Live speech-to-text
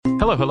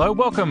Hello, hello.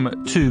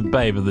 Welcome to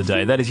Babe of the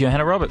Day. That is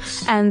Johanna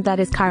Roberts. And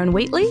that is Kyron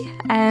Wheatley.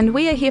 And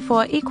we are here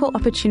for equal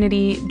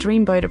opportunity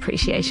dreamboat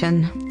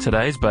appreciation.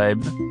 Today's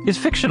Babe is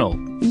fictional.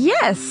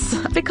 Yes,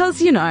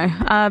 because,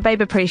 Babe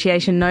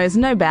appreciation knows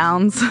no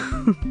bounds.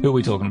 Who are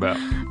we talking about?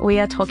 We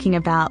are talking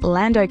about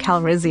Lando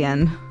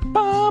Calrissian.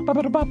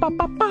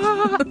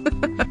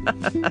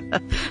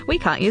 We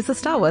can't use the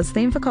Star Wars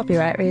theme for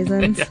copyright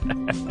reasons.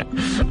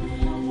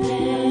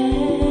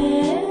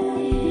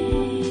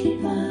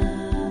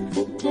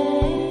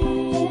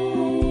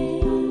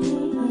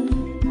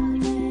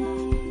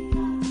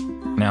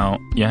 Now,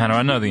 Johanna,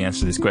 I know the answer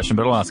to this question,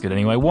 but I'll ask it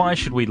anyway. Why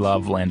should we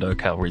love Lando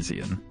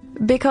Calrissian?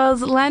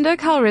 Because Lando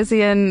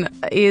Calrissian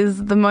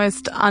is the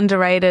most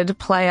underrated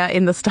player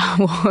in the Star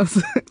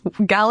Wars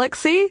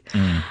galaxy,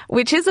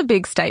 which is a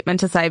big statement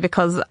to say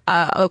because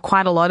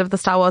quite a lot of the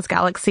Star Wars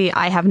galaxy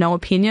I have no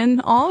opinion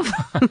of.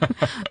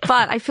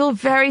 But I feel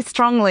very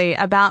strongly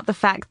about the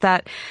fact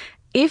that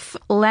if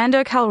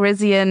Lando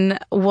Calrissian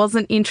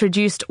wasn't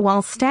introduced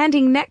while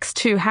standing next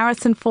to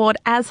Harrison Ford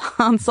as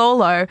Han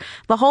Solo,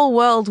 the whole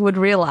world would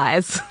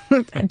realize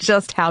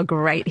just how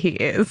great he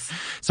is.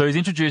 So he's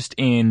introduced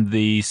in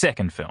the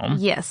second film.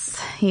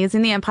 Yes, he is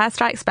in The Empire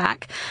Strikes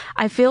Back.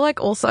 I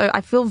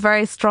feel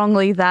very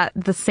strongly that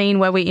the scene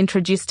where we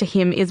introduced to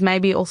him is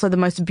maybe also the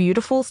most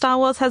beautiful Star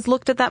Wars has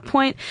looked at that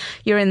point.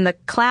 You're in the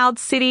Cloud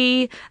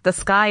City, the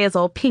sky is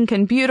all pink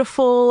and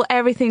beautiful,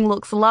 everything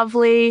looks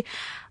lovely.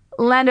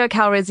 Lando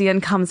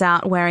Calrissian comes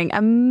out wearing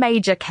a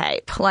major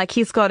cape. Like,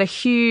 he's got a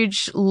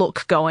huge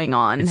look going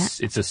on.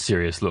 It's a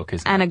serious look,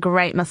 isn't it? And a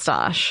great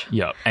moustache.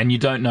 Yeah, and you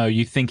don't know,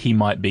 you think he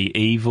might be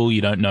evil.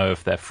 You don't know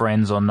if they're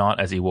friends or not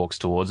as he walks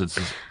towards it.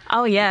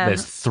 Oh, yeah.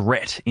 There's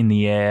threat in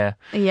the air.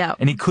 Yeah.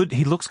 And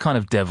he looks kind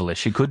of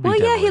devilish. He could be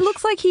devilish. Well, yeah, he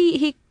looks like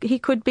he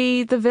could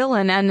be the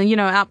villain. And,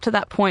 up to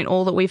that point,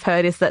 all that we've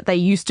heard is that they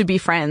used to be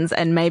friends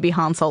and maybe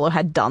Han Solo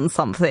had done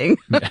something.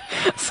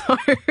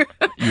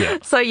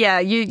 So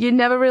you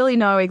never really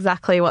know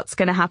exactly what's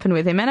going to happen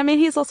with him. And I mean,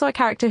 he's also a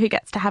character who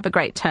gets to have a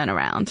great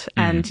turnaround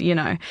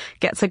and,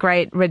 gets a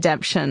great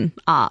redemption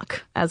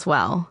arc as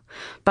well.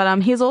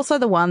 But he's also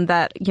the one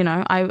that,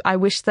 I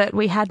wish that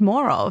we had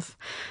more of.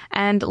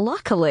 And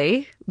luckily,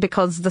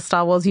 because the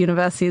Star Wars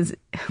universe is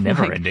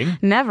never-ending.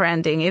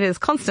 Never-ending. It is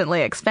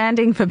constantly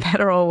expanding for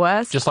better or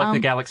worse. Just like the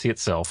galaxy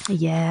itself.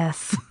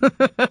 Yes.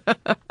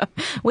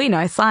 We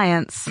know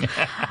science. We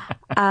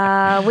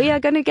are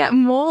going to get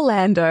more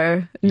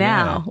Lando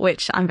now,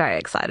 which I'm very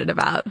excited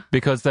about.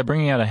 Because they're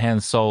bringing out a Han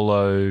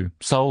Solo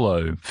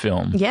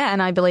film. Yeah,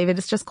 and I believe it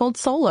is just called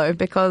Solo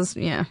because,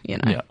 they're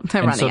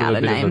running out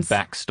of names. Of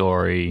a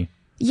backstory.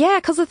 Yeah,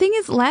 because the thing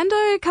is, Lando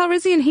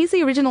Calrissian, he's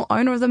the original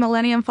owner of the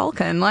Millennium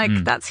Falcon.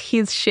 That's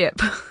his ship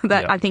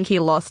that I think he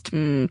lost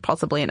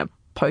possibly in a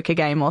poker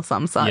game or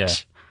some such. Yeah.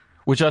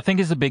 Which I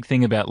think is a big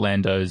thing about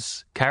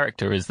Lando's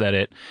character is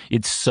that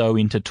it's so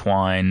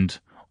intertwined,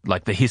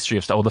 like the history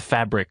of or the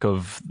fabric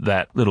of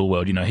that little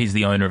world. He's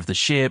the owner of the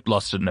ship,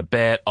 lost it in a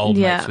bet, old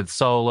mates with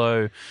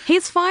Solo.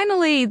 He's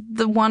finally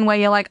the one where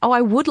you're like, oh,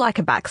 I would like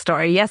a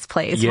backstory. Yes,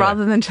 please. Yeah.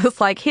 Rather than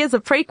just like, here's a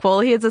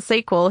prequel, here's a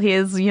sequel,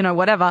 here's,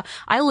 whatever.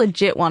 I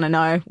legit want to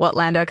know what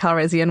Lando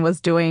Calrissian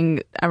was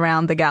doing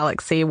around the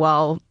galaxy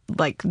while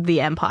the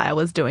Empire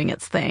was doing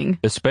its thing.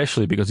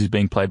 Especially because he's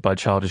being played by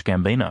Childish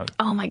Gambino.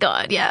 Oh my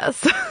God,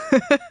 yes.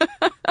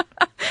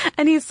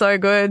 And he's so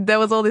good. There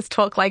was all this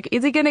talk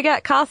is he going to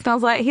get cast? And I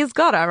was like, he's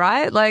got to,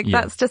 right?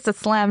 That's just a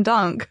slam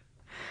dunk.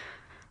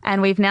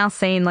 And we've now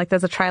seen,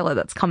 there's a trailer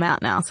that's come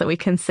out now, so we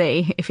can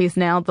see if he's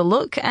nailed the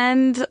look.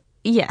 And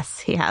yes,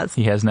 he has.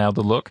 He has nailed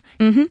the look?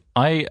 Mm-hmm.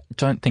 I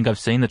don't think I've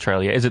seen the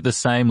trailer yet. Is it the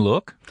same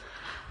look?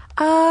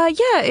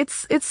 Yeah,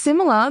 it's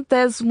similar.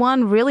 There's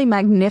one really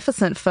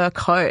magnificent fur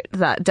coat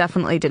that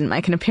definitely didn't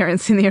make an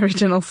appearance in the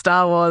original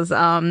Star Wars.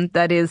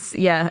 That is,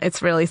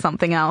 it's really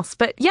something else.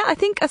 But yeah, I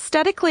think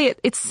aesthetically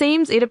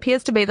it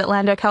appears to be that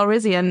Lando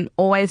Calrissian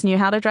always knew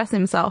how to dress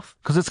himself.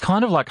 Because it's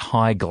kind of like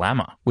high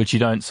glamour, which you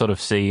don't sort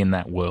of see in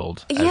that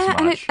world as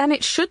much. and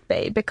it should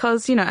be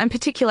because, and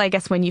particularly I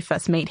guess when you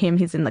first meet him,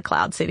 he's in the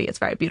Cloud City. It's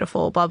very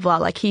beautiful, blah,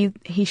 blah.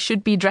 He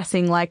should be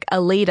dressing like a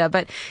leader.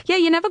 But yeah,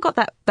 you never got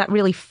that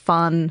really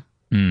fun,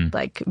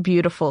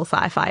 beautiful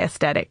sci-fi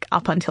aesthetic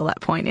up until that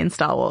point in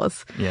Star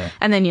Wars. Yeah.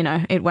 And then,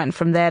 it went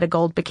from there to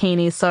gold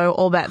bikinis, so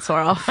all bets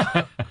are off.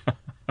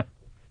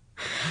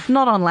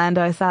 Not on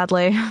Lando,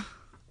 sadly.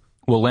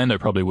 Well, Lando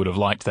probably would have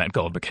liked that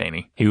gold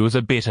bikini. He was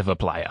a bit of a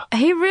player.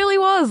 He really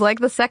was.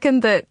 The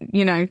second that,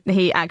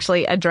 he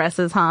actually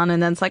addresses Han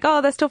and then it's like,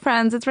 oh, they're still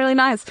friends. It's really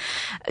nice.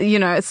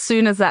 As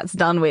soon as that's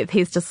done with,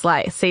 he's just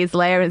sees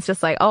Leia and it's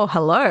just like, oh,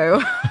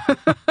 hello.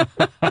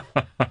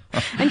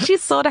 And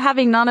she's sort of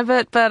having none of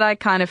it, but I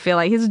kind of feel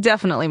like he's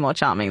definitely more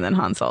charming than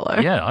Han Solo.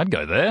 Yeah, I'd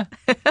go there.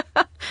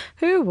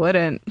 Who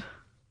wouldn't?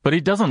 But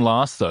it doesn't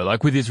last, though.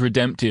 With his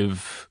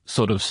redemptive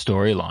sort of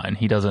storyline.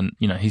 He doesn't,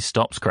 he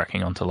stops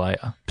cracking onto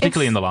Leia,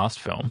 particularly in the last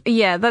film.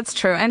 Yeah, that's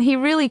true. And he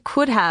really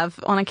could have,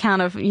 on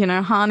account of,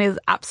 Han is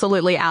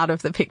absolutely out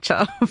of the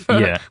picture.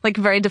 Like,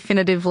 very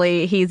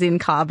definitively, he's in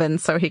carbon,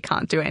 so he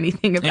can't do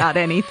anything about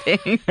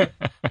anything.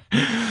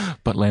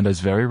 But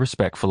Lando's very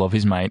respectful of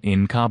his mate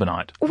in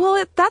carbonite.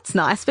 Well, that's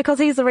nice, because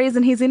he's the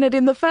reason he's in it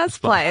in the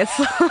first place.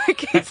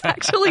 Like, he's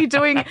actually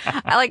doing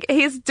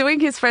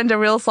his friend a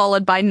real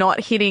solid by not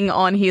hitting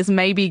on his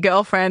maybe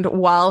girlfriend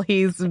while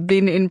he's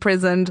been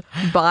imprisoned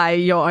by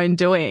your own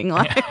doing.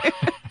 Like,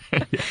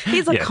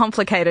 he's a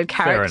complicated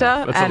character,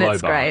 and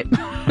it's great.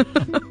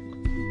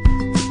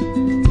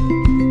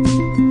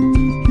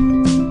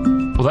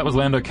 Well, that was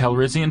Lando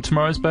Calrissian.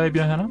 Tomorrow's Babe,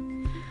 Johanna?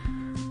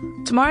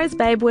 Tomorrow's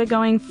Babe, we're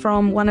going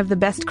from one of the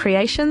best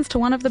creations to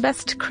one of the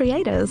best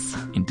creators.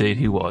 Indeed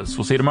he was.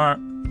 We'll see you tomorrow.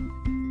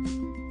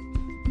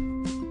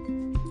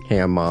 Hey,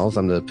 I'm Miles.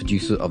 I'm the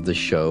producer of the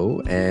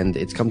show, and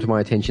it's come to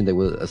my attention there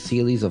were a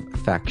series of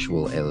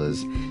factual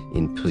errors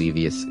in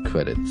previous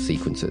credit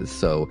sequences.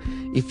 So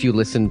if you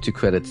listened to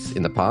credits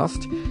in the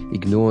past,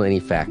 ignore any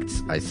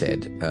facts I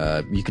said.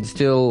 You can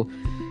still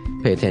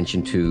pay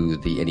attention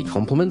to any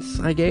compliments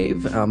I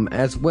gave,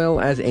 as well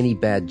as any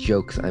bad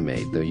jokes I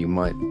made, though you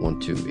might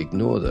want to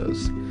ignore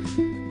those.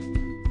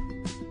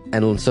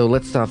 And so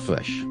let's start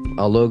fresh.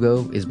 Our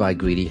logo is by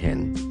Greedy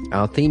Hen.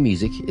 Our theme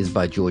music is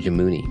by Georgia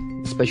Mooney.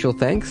 Special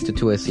thanks to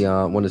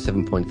 2SER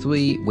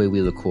 107.3, where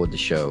we record the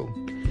show.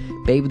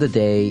 Babe of the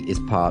Day is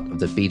part of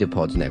the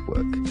Betapods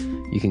network.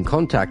 You can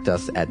contact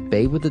us at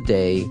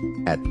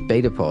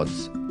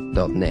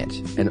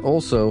babeoftheday@betapods.net, and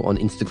also on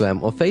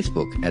Instagram or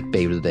Facebook at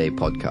Babe of the Day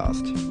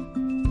Podcast.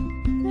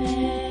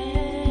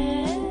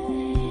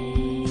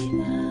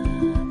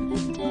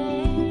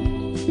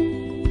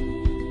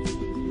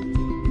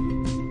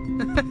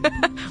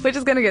 We're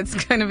just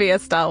it's going to be a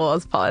Star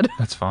Wars pod.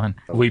 That's fine.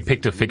 We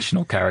picked a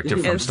fictional character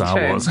from Star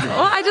Wars.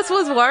 Well, I just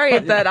was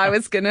worried that I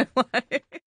was going to